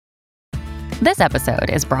This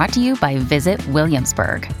episode is brought to you by Visit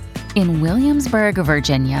Williamsburg. In Williamsburg,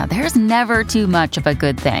 Virginia, there's never too much of a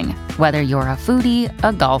good thing. Whether you're a foodie,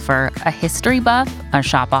 a golfer, a history buff, a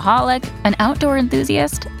shopaholic, an outdoor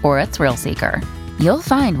enthusiast, or a thrill seeker, you'll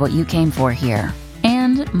find what you came for here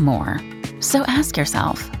and more. So ask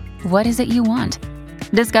yourself, what is it you want?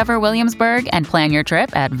 Discover Williamsburg and plan your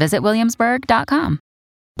trip at visitwilliamsburg.com.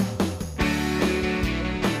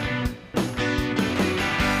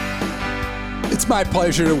 It's my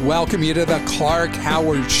pleasure to welcome you to the Clark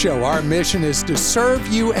Howard Show. Our mission is to serve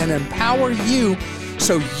you and empower you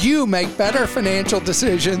so you make better financial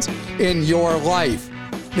decisions in your life.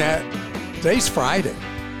 Now, today's Friday.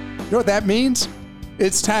 You know what that means?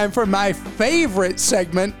 It's time for my favorite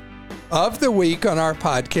segment of the week on our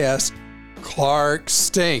podcast, Clark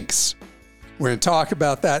Stinks. We're going to talk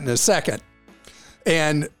about that in a second.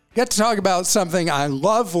 And get to talk about something I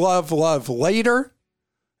love later,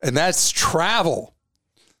 and that's travel.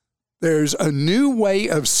 There's a new way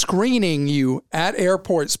of screening you at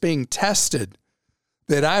airports being tested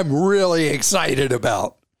that I'm really excited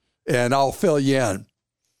about, and I'll fill you in.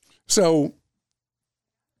 So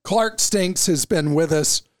Clark Stinks has been with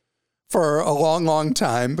us for a long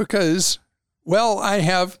time because, well, I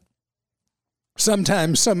have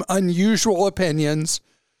sometimes some unusual opinions.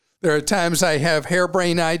 There are times I have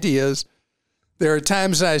harebrained ideas. There are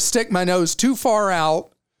times I stick my nose too far out,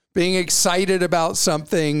 being excited about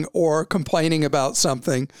something or complaining about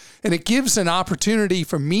something. And it gives an opportunity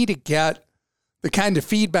for me to get the kind of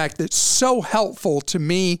feedback that's so helpful to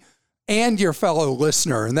me and your fellow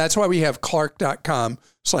listener. And that's why we have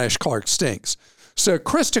clark.com/ClarkStinks. So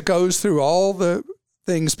Christa goes through all the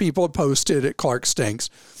things people have posted at Clark Stinks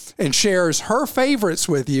and shares her favorites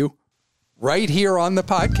with you right here on the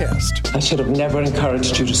podcast. I should have never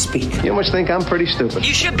encouraged you to speak. You must think I'm pretty stupid.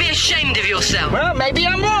 You should be ashamed of yourself. Well, maybe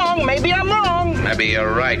I'm wrong. Maybe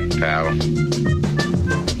you're right, pal.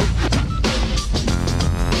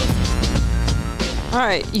 All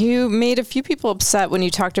right, you made a few people upset when you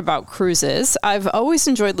talked about cruises. I've always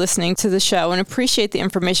enjoyed listening to the show and appreciate the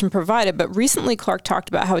information provided, but recently Clark talked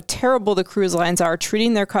about how terrible the cruise lines are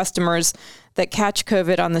treating their customers that catch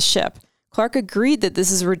COVID on the ship. Clark agreed that this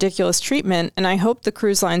is ridiculous treatment, and I hope the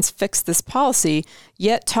cruise lines fix this policy,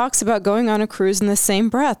 yet talks about going on a cruise in the same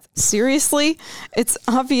breath. Seriously? It's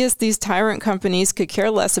obvious these tyrant companies could care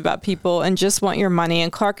less about people and just want your money, and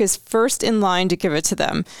Clark is first in line to give it to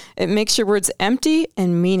them. It makes your words empty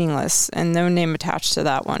and meaningless, and no name attached to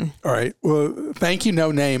that one. All right. Well, thank you,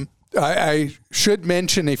 no name. I should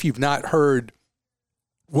mention, if you've not heard,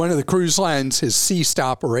 one of the cruise lines has ceased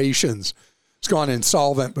operations. It's gone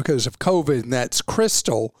insolvent because of COVID, and that's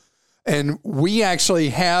Christa. And we actually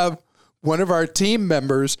have one of our team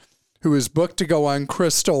members who is booked to go on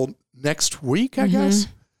Christa next week, I guess.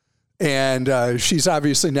 And she's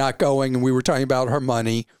obviously not going, and we were talking about her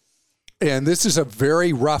money. And this is a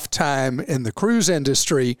very rough time in the cruise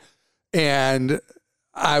industry. And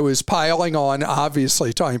I was piling on,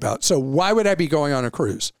 obviously, talking about, so why would I be going on a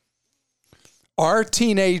cruise? Our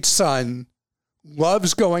teenage son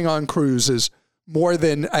loves going on cruises more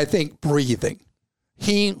than, I think, breathing.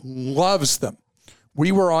 He loves them.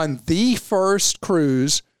 We were on the first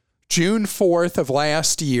cruise June 4th of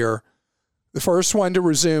last year, the first one to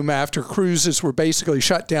resume after cruises were basically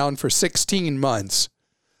shut down for 16 months.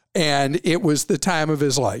 And it was the time of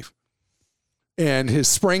his life. And his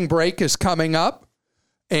spring break is coming up.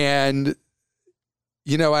 And,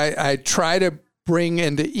 you know, I try to bring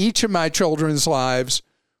into each of my children's lives,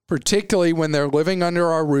 particularly when they're living under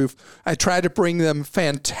our roof, I try to bring them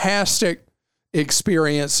fantastic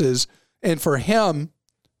experiences. And for him,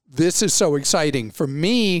 this is so exciting. For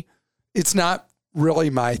me, it's not really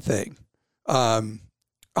my thing.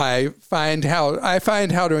 I find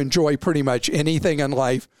how to enjoy pretty much anything in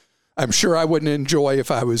life. I'm sure I wouldn't enjoy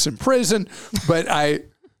if I was in prison, but I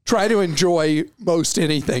try to enjoy most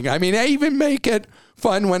anything. I mean, I even make it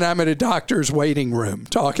fun when I'm at a doctor's waiting room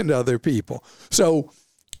talking to other people. So,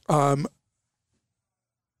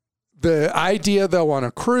 the idea, though, on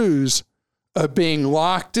a cruise of being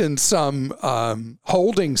locked in some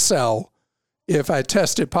holding cell if I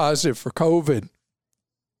tested positive for COVID,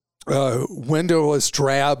 windowless,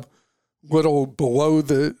 drab, little below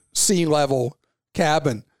the sea level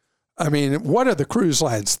cabin. I mean, what are the cruise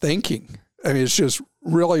lines thinking? I mean, it's just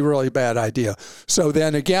really, really bad idea. So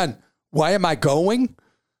then again, why am I going?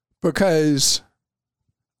 Because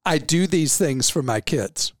I do these things for my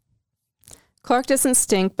kids. Clark doesn't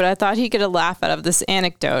stink, but I thought he'd get a laugh out of this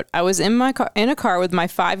anecdote. I was in a car with my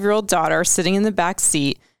 5-year-old daughter sitting in the back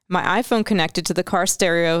seat, my iPhone connected to the car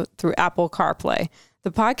stereo through Apple CarPlay.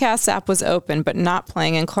 The podcast app was open but not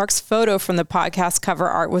playing, and Clark's photo from the podcast cover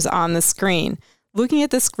art was on the screen. Looking at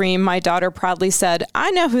the screen, my daughter proudly said, "I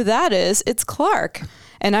know who that is. It's Clark."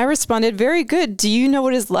 And I responded, "Very good. Do you know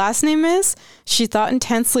what his last name is?" She thought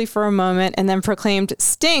intensely for a moment and then proclaimed,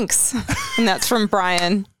 "Stinks." And that's from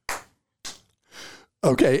Brian.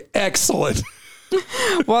 Okay, excellent.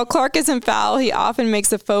 While Clark isn't foul, he often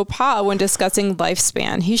makes a faux pas when discussing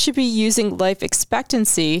lifespan. He should be using life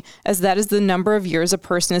expectancy, as that is the number of years a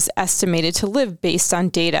person is estimated to live based on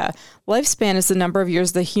data. Lifespan is the number of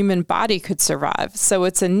years the human body could survive. So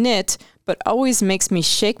it's a nit, but always makes me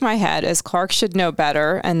shake my head, as Clark should know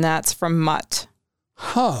better, and that's from Mutt.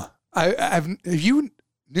 Huh. You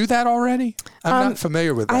knew that already? I'm not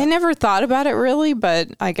familiar with that. I never thought about it really, but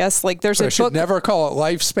I guess there's a book. I should never call it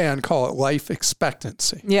lifespan, call it life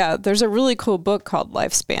expectancy. Yeah, there's a really cool book called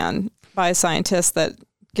Lifespan by a scientist that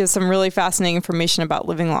gives some really fascinating information about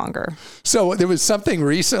living longer. So there was something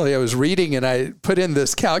recently I was reading, and I put in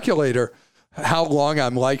this calculator how long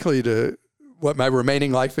I'm likely to, what my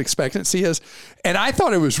remaining life expectancy is. And I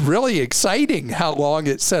thought it was really exciting how long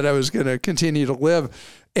it said I was going to continue to live.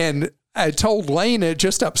 And I told Lane it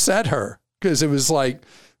just upset her, because it was like,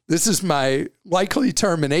 this is my likely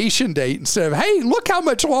termination date, instead of, hey, look how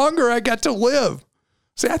much longer I got to live.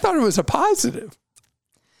 See, I thought it was a positive.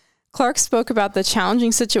 Clark spoke about the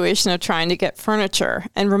challenging situation of trying to get furniture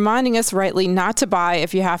and reminding us rightly not to buy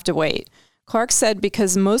if you have to wait. Clark said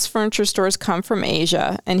because most furniture stores come from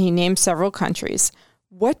Asia, and he named several countries.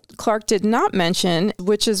 What Clark did not mention,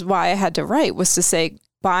 which is why I had to write, was to say,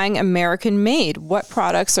 buying American made. What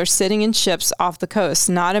products are sitting in ships off the coast,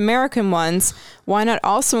 not American ones? Why not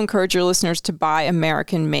also encourage your listeners to buy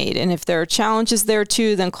American made? And if there are challenges there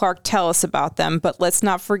too, then Clark, tell us about them. But let's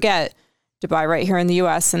not forget to buy right here in the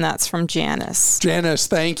U.S. And that's from Janice. Janice,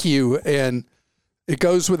 thank you. And it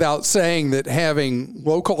goes without saying that having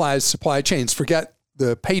localized supply chains, forget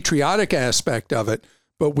the patriotic aspect of it,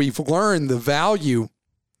 but we've learned the value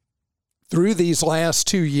through these last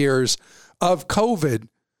 2 years of COVID,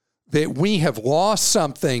 that we have lost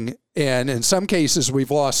something, and in some cases we've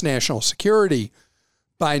lost national security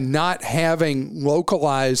by not having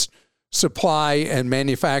localized supply and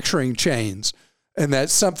manufacturing chains. And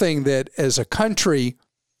that's something that as a country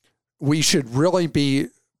we should really be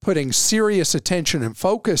putting serious attention and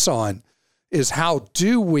focus on, is how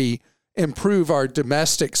do we improve our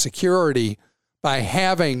domestic security by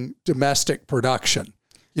having domestic production.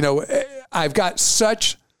 You know, I've got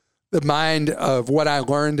such the mind of what I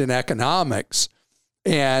learned in economics,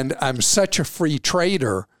 and I'm such a free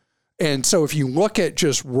trader. And so if you look at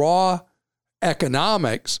just raw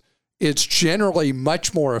economics, it's generally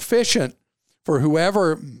much more efficient for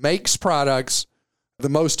whoever makes products the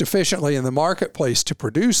most efficiently in the marketplace to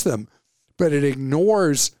produce them, but it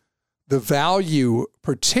ignores the value,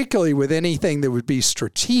 particularly with anything that would be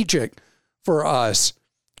strategic for us,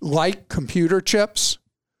 like computer chips,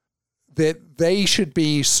 that they should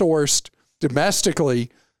be sourced domestically,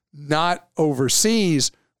 not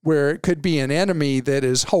overseas, where it could be an enemy that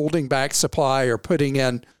is holding back supply or putting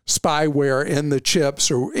in spyware in the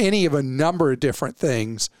chips or any of a number of different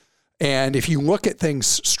things. And if you look at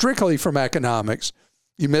things strictly from economics,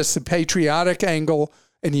 you miss the patriotic angle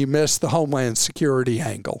and you miss the Homeland Security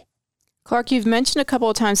angle. Clark, you've mentioned a couple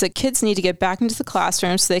of times that kids need to get back into the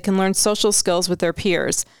classroom so they can learn social skills with their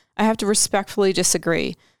peers. I have to respectfully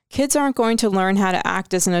disagree. Kids aren't going to learn how to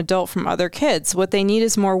act as an adult from other kids. What they need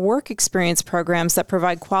is more work experience programs that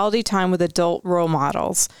provide quality time with adult role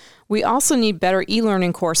models. We also need better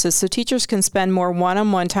e-learning courses so teachers can spend more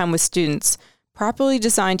one-on-one time with students. Properly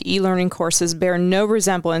designed e-learning courses bear no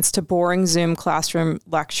resemblance to boring Zoom classroom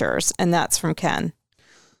lectures. And that's from Ken.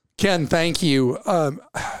 Ken, thank you.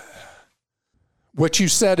 What you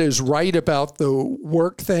said is right about the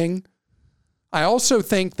work thing. I also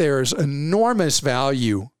think there's enormous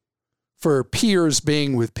value for peers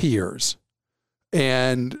being with peers.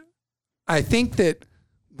 And I think that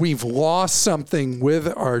we've lost something with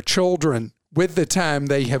our children with the time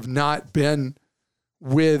they have not been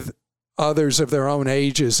with others of their own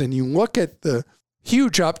ages. And you look at the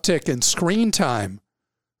huge uptick in screen time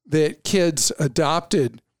that kids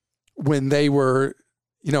adopted when they were,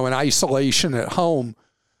 in isolation at home.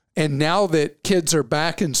 And now that kids are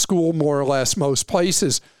back in school, more or less, most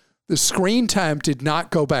places, the screen time did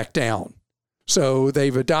not go back down. So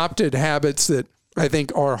they've adopted habits that I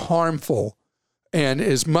think are harmful. And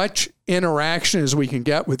as much interaction as we can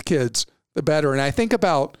get with kids, the better. And I think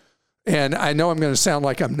about, and I know I'm going to sound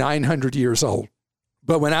like I'm 900 years old,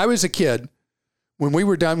 but when I was a kid, when we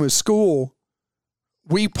were done with school,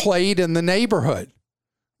 we played in the neighborhood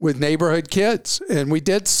with neighborhood kids. And we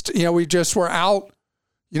did, we just were out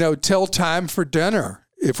till time for dinner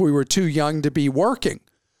if we were too young to be working.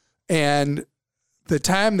 And the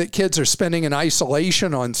time that kids are spending in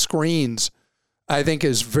isolation on screens, I think,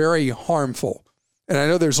 is very harmful. And I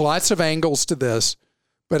know there's lots of angles to this,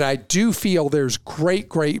 but I do feel there's great,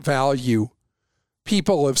 great value.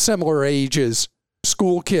 People of similar ages,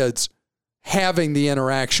 school kids, having the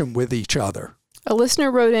interaction with each other. A listener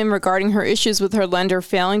wrote in regarding her issues with her lender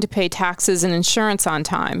failing to pay taxes and insurance on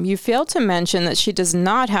time. You failed to mention that she does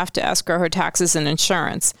not have to escrow her taxes and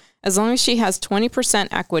insurance. As long as she has 20%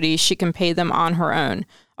 equity, she can pay them on her own.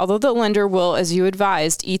 Although the lender will, as you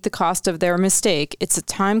advised, eat the cost of their mistake, it's a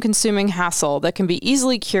time-consuming hassle that can be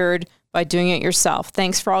easily cured by doing it yourself.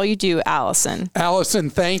 Thanks for all you do, Allison. Allison,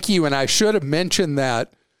 thank you. And I should have mentioned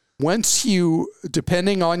that once you,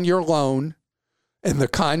 depending on your loan and the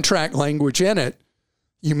contract language in it,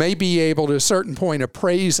 you may be able to, at a certain point,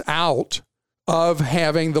 appraise out of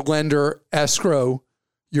having the lender escrow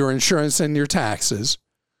your insurance and your taxes.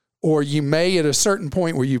 Or you may, at a certain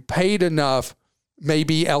point where you paid enough, may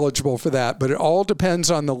be eligible for that. But it all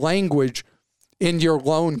depends on the language in your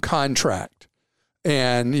loan contract.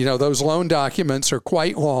 And, those loan documents are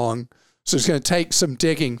quite long, so it's going to take some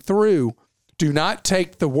digging through. Do not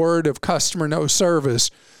take the word of customer no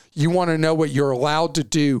service. You want to know what you're allowed to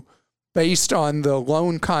do based on the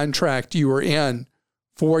loan contract you are in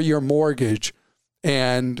for your mortgage.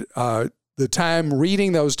 And the time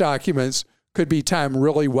reading those documents could be time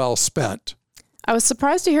really well spent. I was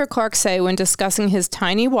surprised to hear Clark say when discussing his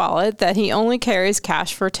tiny wallet that he only carries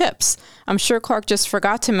cash for tips. I'm sure Clark just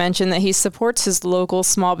forgot to mention that he supports his local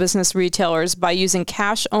small business retailers by using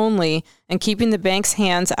cash only and keeping the bank's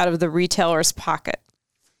hands out of the retailer's pocket.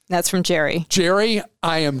 That's from Jerry. Jerry,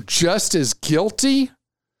 I am just as guilty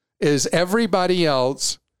as everybody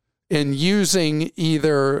else in using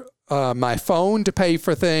either my phone to pay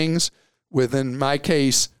for things, within my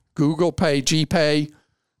case, Google Pay, GPay,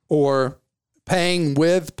 or paying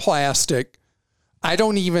with plastic. I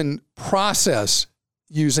don't even process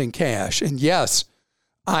using cash. And yes,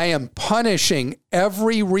 I am punishing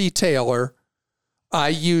every retailer I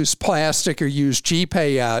use plastic or use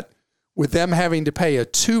GPay at, with them having to pay a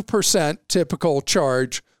 2% typical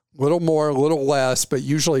charge, a little more, a little less, but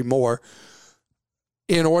usually more,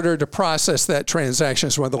 in order to process that transaction.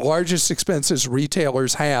 It's one of the largest expenses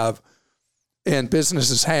retailers have and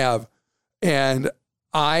businesses have. And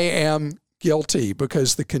I am guilty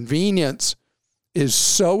because the convenience is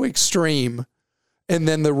so extreme. And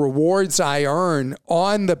then the rewards I earn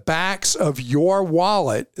on the backs of your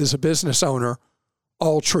wallet as a business owner,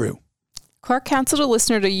 all true. Clark counseled a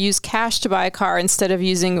listener to use cash to buy a car instead of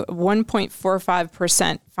using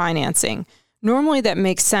 1.45% financing. Normally that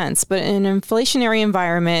makes sense, but in an inflationary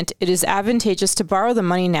environment, it is advantageous to borrow the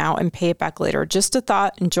money now and pay it back later. Just a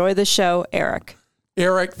thought. Enjoy the show, Eric.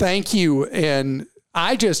 Eric, thank you. And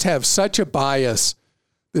I just have such a bias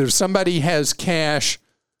that if somebody has cash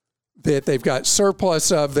that they've got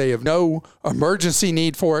surplus of, they have no emergency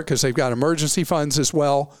need for it because they've got emergency funds as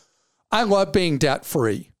well. I love being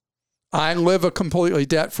debt-free. I live a completely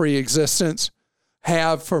debt-free existence,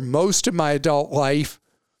 have for most of my adult life.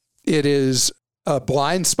 It is a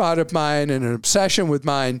blind spot of mine and an obsession with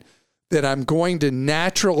mine that I'm going to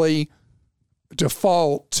naturally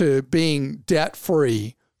default to being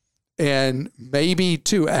debt-free and maybe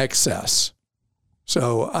to excess.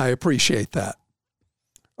 So I appreciate that.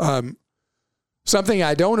 Something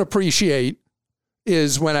I don't appreciate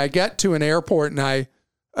is when I get to an airport and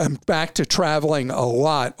I'm back to traveling a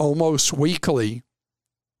lot, almost weekly,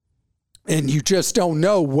 and you just don't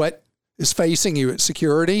know what is facing you at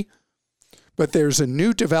security. But there's a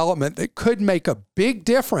new development that could make a big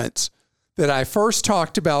difference that I first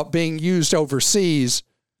talked about being used overseas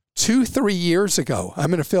 2-3 years ago. I'm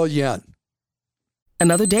going to fill you in.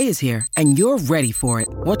 Another day is here, and you're ready for it.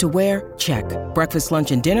 What to wear? Check. Breakfast,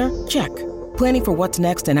 lunch, and dinner? Check. Planning for what's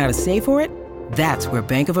next and how to save for it? That's where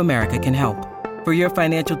Bank of America can help. For your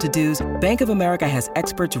financial to-dos, Bank of America has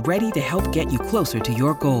experts ready to help get you closer to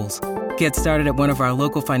your goals. Get started at one of our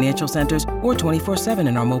local financial centers or 24/7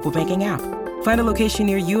 in our mobile banking app. Find a location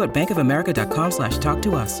near you at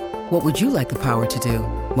bankofamerica.com/talktous. What would you like the power to do?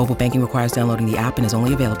 Mobile banking requires downloading the app and is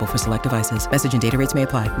only available for select devices. Message and data rates may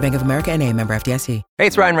apply. Bank of America N.A., member FDIC. Hey,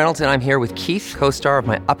 it's Ryan Reynolds, and I'm here with Keith, co-star of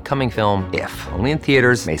my upcoming film, If, only in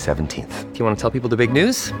theaters May 17th. Do you want to tell people the big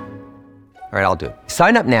news? All right, I'll do it.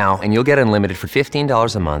 Sign up now and you'll get unlimited for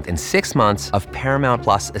 $15 a month and 6 months of Paramount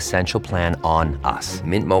Plus Essential Plan on us.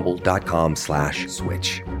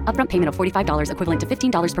 MintMobile.com/switch. Upfront payment of $45 equivalent to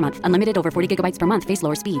 $15 per month. Unlimited over 40 gigabytes per month. Face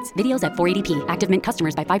lower speeds. Videos at 480p. Active Mint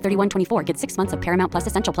customers by 531.24 get 6 months of Paramount Plus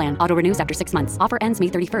Essential Plan. Auto renews after 6 months. Offer ends May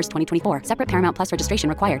 31st, 2024. Separate Paramount Plus registration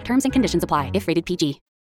required. Terms and conditions apply if rated PG.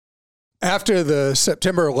 After the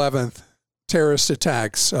September 11th terrorist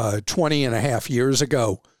attacks 20 and a half years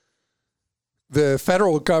ago, the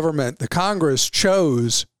federal government, the Congress,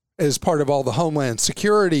 chose, as part of all the Homeland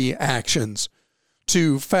Security actions,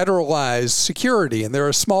 to federalize security. And there are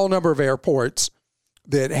a small number of airports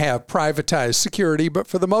that have privatized security, but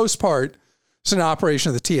for the most part, it's an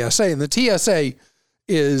operation of the TSA. And the TSA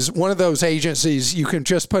is one of those agencies you can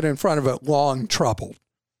just put in front of it long trouble.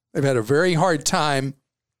 They've had a very hard time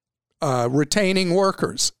retaining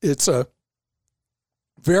workers. It's a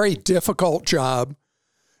very difficult job.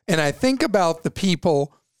 And I think about the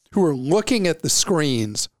people who are looking at the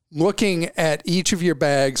screens, looking at each of your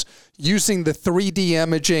bags, using the 3D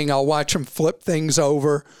imaging. I'll watch them flip things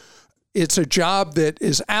over. It's a job that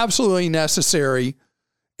is absolutely necessary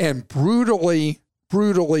and brutally,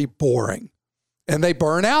 brutally boring. And they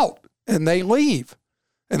burn out and they leave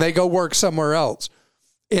and they go work somewhere else.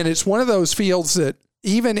 And it's one of those fields that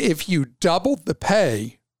even if you doubled the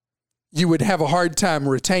pay, you would have a hard time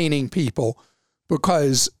retaining people,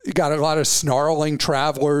 because you got a lot of snarling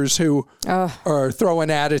travelers who are throwing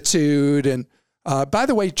attitude. And by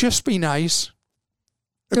the way, just be nice.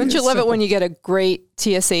 Don't you love it when you get a great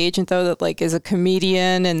TSA agent, though, that like is a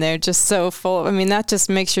comedian and they're just so full? I mean, that just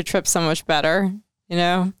makes your trip so much better. You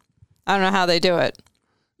know, I don't know how they do it.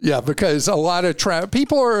 Yeah, because a lot of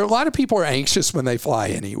people are anxious when they fly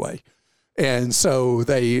anyway. And so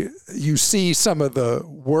you see some of the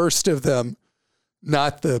worst of them,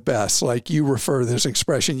 not the best. Like you refer, there's an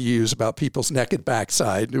expression you use about people's naked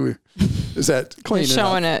backside. Is that clean enough?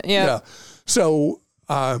 Showing it, yeah. So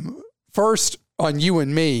first on you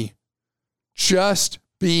and me, just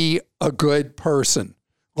be a good person.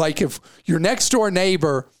 Like if your next door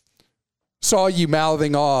neighbor saw you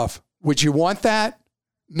mouthing off, would you want that?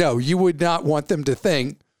 No, you would not want them to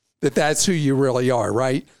think that that's who you really are,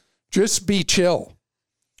 right? Just be chill.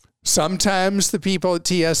 Sometimes the people at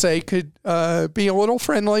TSA could be a little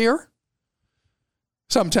friendlier.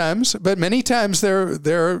 Sometimes, but many times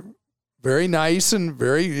they're very nice and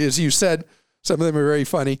very, as you said, some of them are very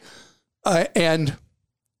funny. And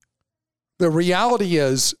the reality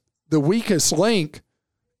is the weakest link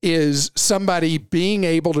is somebody being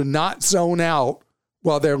able to not zone out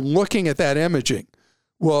while they're looking at that imaging.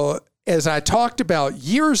 Well, as I talked about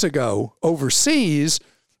years ago overseas,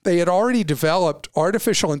 they had already developed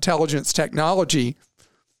artificial intelligence technology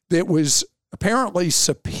that was apparently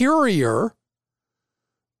superior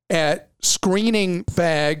at screening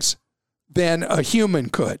bags than a human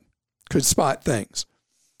could spot things.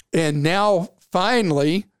 And now,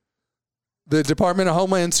 finally, the Department of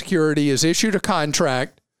Homeland Security has issued a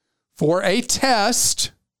contract for a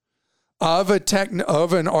test of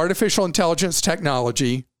an artificial intelligence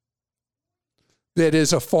technology that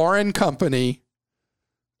is a foreign company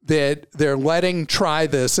that they're letting try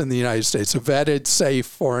this in the United States, a vetted, safe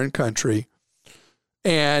foreign country.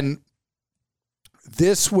 And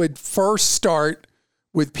this would first start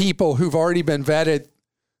with people who've already been vetted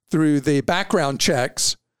through the background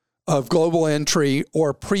checks of global entry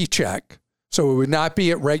or PreCheck. So it would not be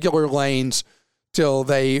at regular lanes till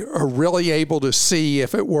they are really able to see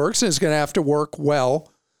if it works, and it's going to have to work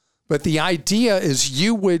well. But the idea is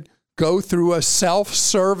you would go through a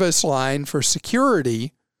self-service line for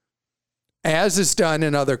security, as is done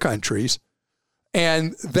in other countries.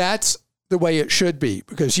 And that's the way it should be,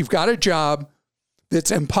 because you've got a job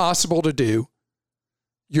that's impossible to do.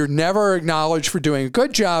 You're never acknowledged for doing a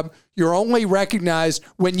good job. You're only recognized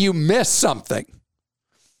when you miss something.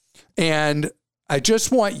 And I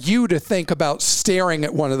just want you to think about staring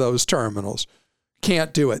at one of those terminals.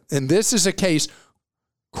 Can't do it. And this is a case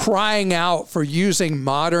crying out for using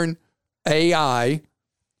modern AI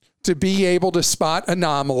to be able to spot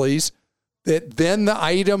anomalies, that then the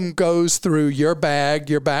item goes through your bag,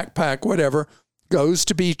 your backpack, whatever, goes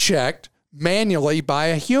to be checked manually by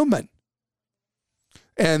a human.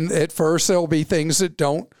 And at first there'll be things that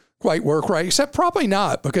don't quite work right, except probably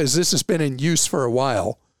not, because this has been in use for a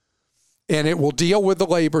while. And it will deal with the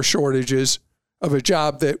labor shortages of a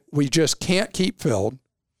job that we just can't keep filled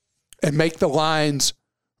and make the lines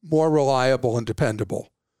more reliable and dependable.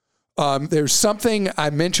 There's something I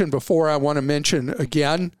mentioned before I want to mention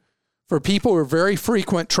again. For people who are very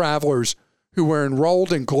frequent travelers who were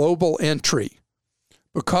enrolled in global entry,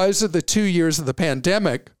 because of the 2 years of the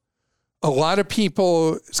pandemic, a lot of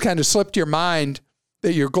people, it's kind of slipped your mind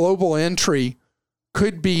that your global entry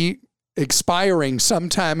could be expiring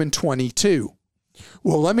sometime in 22.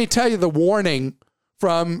 Well, let me tell you the warning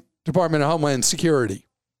from Department of Homeland Security.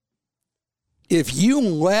 If you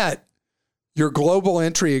let your global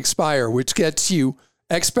entry expire, which gets you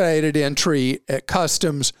expedited entry at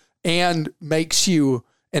customs and makes you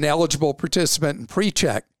an eligible participant in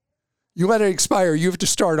PreCheck, you let it expire, you have to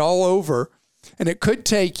start all over, and it could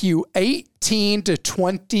take you 18 to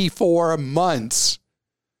 24 months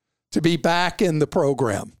to be back in the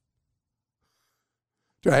program.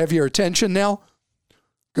 Do I have your attention now?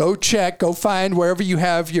 Go check, go find wherever you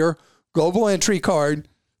have your global entry card,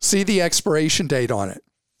 see the expiration date on it.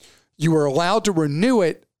 You are allowed to renew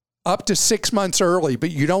it up to 6 months early,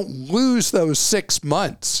 but you don't lose those 6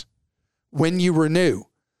 months when you renew.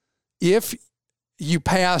 If you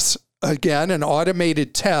pass, again, an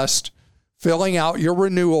automated test filling out your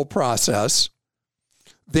renewal process,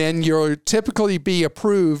 then you'll typically be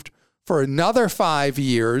approved for another 5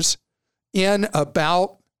 years in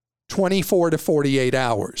about 24 to 48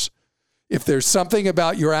 hours. If there's something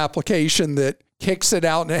about your application that kicks it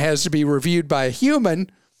out and it has to be reviewed by a human,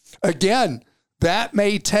 again, that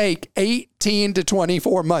may take 18 to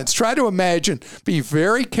 24 months. Try to imagine, be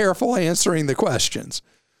very careful answering the questions,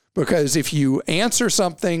 because if you answer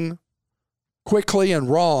something quickly and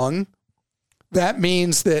wrong, that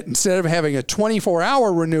means that instead of having a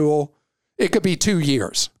 24-hour renewal, it could be 2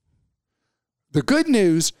 years. The good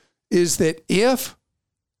news is that if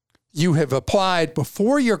you have applied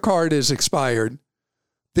before your card is expired,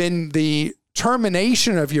 then the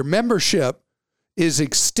termination of your membership is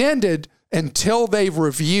extended until they've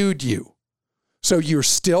reviewed you. So you're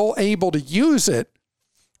still able to use it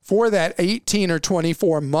for that 18 or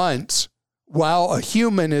 24 months while a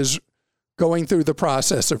human is going through the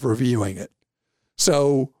process of reviewing it.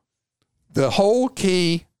 So the whole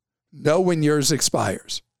key, know when yours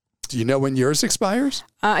expires. Do you know when yours expires?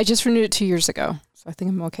 I just renewed it 2 years ago, so I think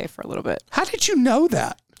I'm okay for a little bit. How did you know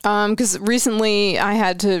that? Because recently I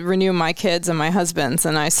had to renew my kids and my husband's,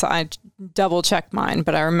 and I double checked mine,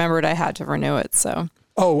 but I remembered I had to renew it. So.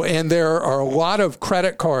 Oh, and there are a lot of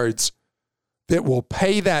credit cards that will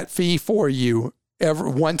pay that fee for you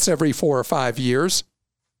once every 4 or 5 years.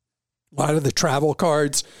 A lot of the travel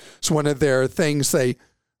cards, it's one of their things they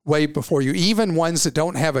wait before you. Even ones that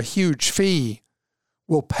don't have a huge fee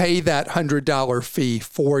will pay that $100 fee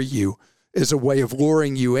for you as a way of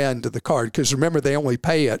luring you into the card. Because remember, they only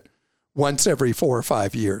pay it once every 4 or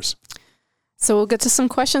 5 years. So we'll get to some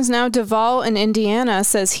questions now. Deval in Indiana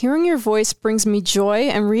says, hearing your voice brings me joy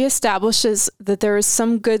and reestablishes that there is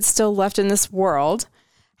some good still left in this world.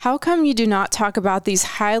 How come you do not talk about these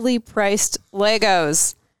highly priced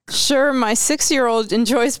Legos? Sure, my 6-year-old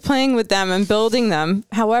enjoys playing with them and building them.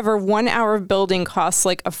 However, 1 hour of building costs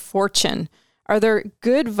like a fortune. Are there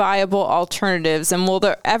good, viable alternatives, and will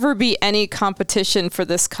there ever be any competition for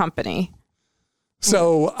this company?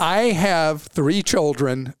 So I have 3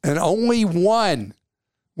 children, and only one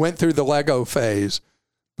went through the Lego phase.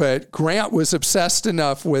 But Grant was obsessed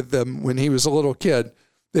enough with them when he was a little kid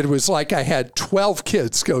that it was like I had 12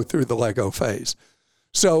 kids go through the Lego phase.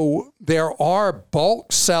 So there are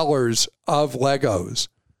bulk sellers of Legos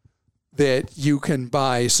that you can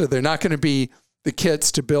buy. So they're not going to be the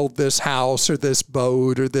kits to build this house or this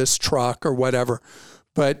boat or this truck or whatever.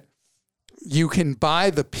 But you can buy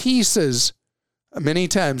the pieces many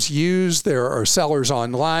times used. There are sellers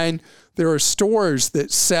online. There are stores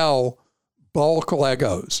that sell bulk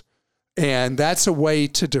Legos. And that's a way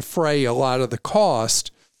to defray a lot of the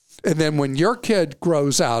cost. And then when your kid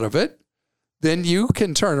grows out of it, then you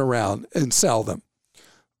can turn around and sell them.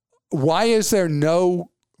 Why is there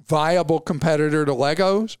no viable competitor to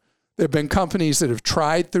Legos? There have been companies that have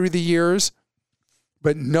tried through the years,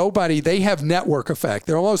 but they have network effect.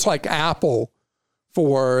 They're almost like Apple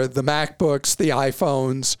for the MacBooks, the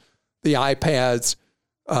iPhones, the iPads,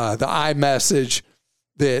 the iMessage,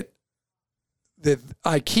 that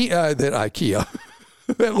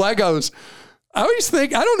Legos. I always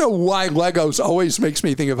think, I don't know why Legos always makes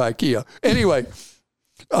me think of IKEA. Anyway,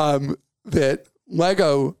 that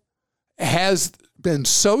Lego has been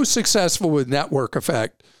so successful with network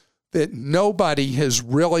effect that nobody has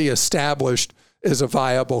really established as a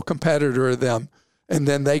viable competitor to them. And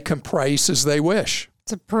then they can price as they wish.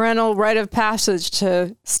 It's a parental rite of passage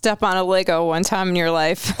to step on a Lego one time in your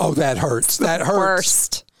life. Oh, that hurts. That hurts.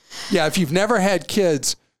 Worst. Yeah, if you've never had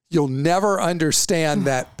kids, you'll never understand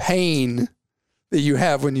that pain that you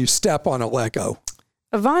have when you step on a Lego.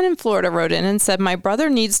 Yvonne in Florida wrote in and said, my brother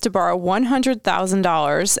needs to borrow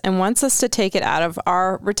 $100,000 and wants us to take it out of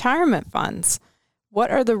our retirement funds.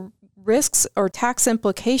 What are the risks or tax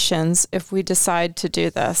implications if we decide to do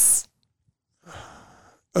this?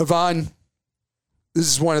 Yvonne, this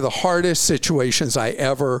is one of the hardest situations I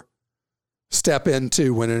ever step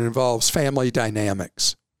into when it involves family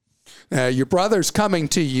dynamics. Your brother's coming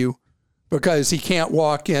to you because he can't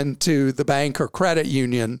walk into the bank or credit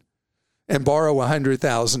union and borrow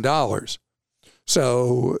 $100,000.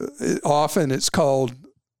 So often it's called,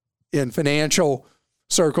 in financial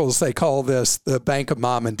circles, they call this the bank of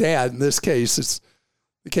mom and dad. In this case, it's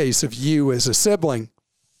the case of you as a sibling.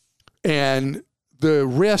 And the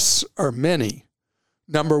risks are many.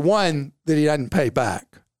 Number one, that he doesn't pay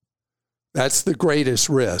back. That's the greatest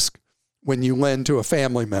risk when you lend to a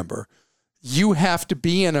family member. You have to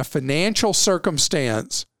be in a financial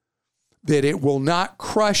circumstance that it will not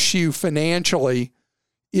crush you financially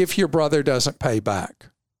if your brother doesn't pay back.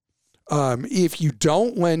 If you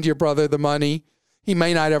don't lend your brother the money, he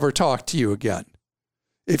may not ever talk to you again.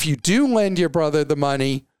 If you do lend your brother the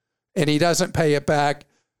money and he doesn't pay it back,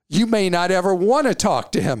 you may not ever want to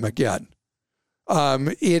talk to him again.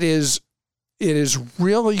 It is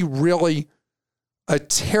really, really a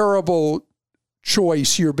terrible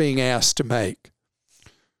choice you're being asked to make.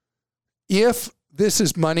 If this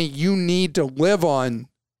is money you need to live on,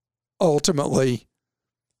 ultimately,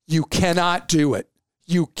 you cannot do it.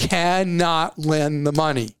 You cannot lend the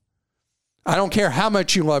money. I don't care how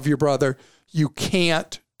much you love your brother, you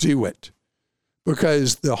can't do it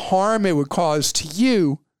because the harm it would cause to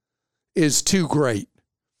you is too great.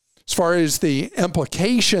 As far as the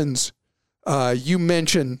implications, you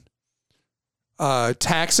mentioned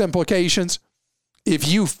tax implications. If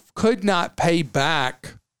you could not pay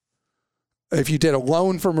back, if you did a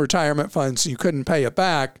loan from retirement funds and you couldn't pay it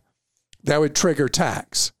back, that would trigger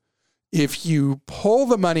tax. If you pull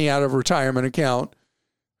the money out of a retirement account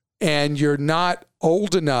and you're not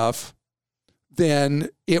old enough, then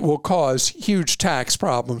it will cause huge tax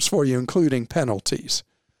problems for you, including penalties.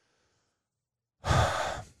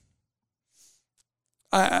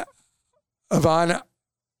 Yvonne,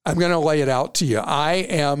 I'm going to lay it out to you. I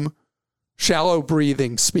am shallow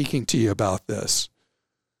breathing speaking to you about this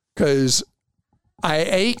because I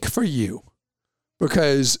ache for you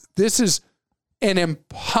because this is an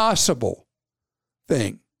impossible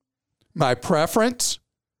thing. My preference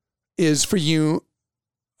is for you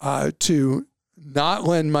to not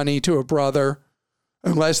lend money to a brother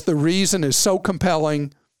unless the reason is so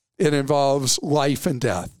compelling it involves life and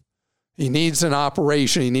death. He needs an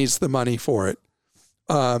operation. He needs the money for it.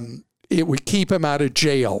 It would keep him out of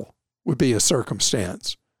jail would be a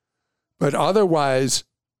circumstance. But otherwise,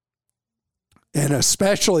 and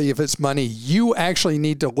especially if it's money you actually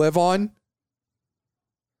need to live on,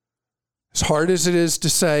 as hard as it is to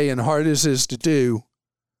say and hard as it is to do,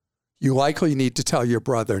 you likely need to tell your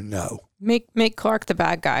brother no. Make Clark the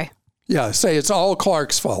bad guy. Yeah, say it's all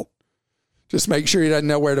Clark's fault. Just make sure he doesn't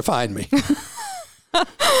know where to find me.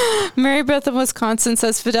 Mary Beth of Wisconsin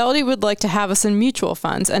says Fidelity would like to have us in mutual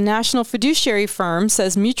funds. A national fiduciary firm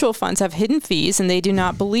says mutual funds have hidden fees and they do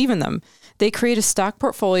not believe in them. They create a stock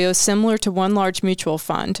portfolio similar to one large mutual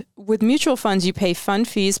fund. With mutual funds, you pay fund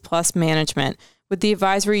fees plus management. With the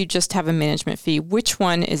advisory, you just have a management fee. Which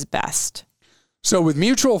one is best? So with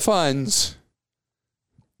mutual funds,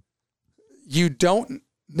 you don't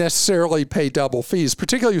necessarily pay double fees,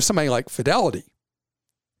 particularly with somebody like Fidelity.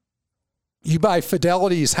 You buy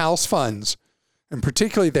Fidelity's house funds, and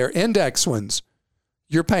particularly their index ones,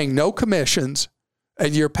 you're paying no commissions,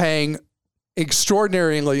 and you're paying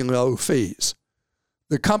extraordinarily low fees.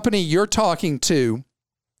 The company you're talking to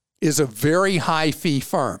is a very high fee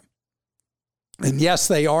firm. And yes,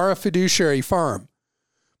 they are a fiduciary firm,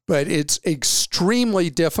 but it's extremely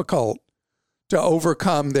difficult to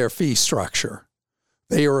overcome their fee structure.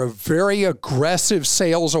 They are a very aggressive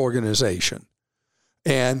sales organization,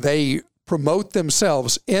 and they promote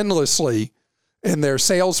themselves endlessly, and their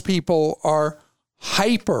salespeople are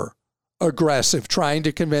hyper aggressive, trying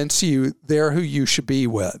to convince you they're who you should be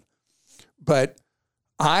with. But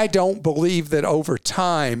I don't believe that over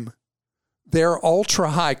time, their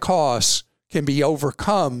ultra high costs can be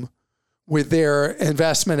overcome with their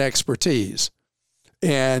investment expertise.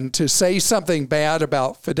 And to say something bad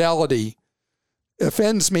about Fidelity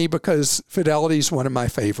offends me because Fidelity is one of my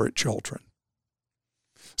favorite children.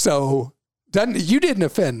 So you didn't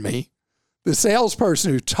offend me. The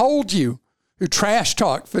salesperson who told you, who trash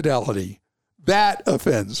talked Fidelity, that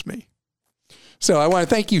offends me. So I want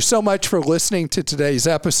to thank you so much for listening to today's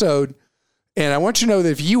episode. And I want you to know that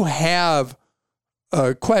if you have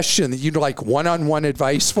a question that you'd like one-on-one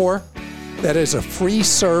advice for, that is a free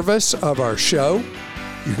service of our show.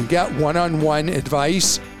 You can get one-on-one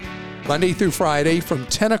advice Monday through Friday from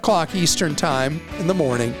 10 o'clock Eastern Time in the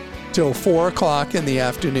morning till 4 o'clock in the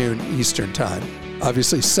afternoon Eastern Time.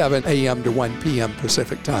 Obviously 7 a.m. to 1 p.m.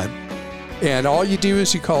 Pacific Time. And all you do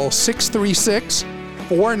is you call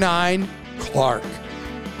 636-49-CLARK.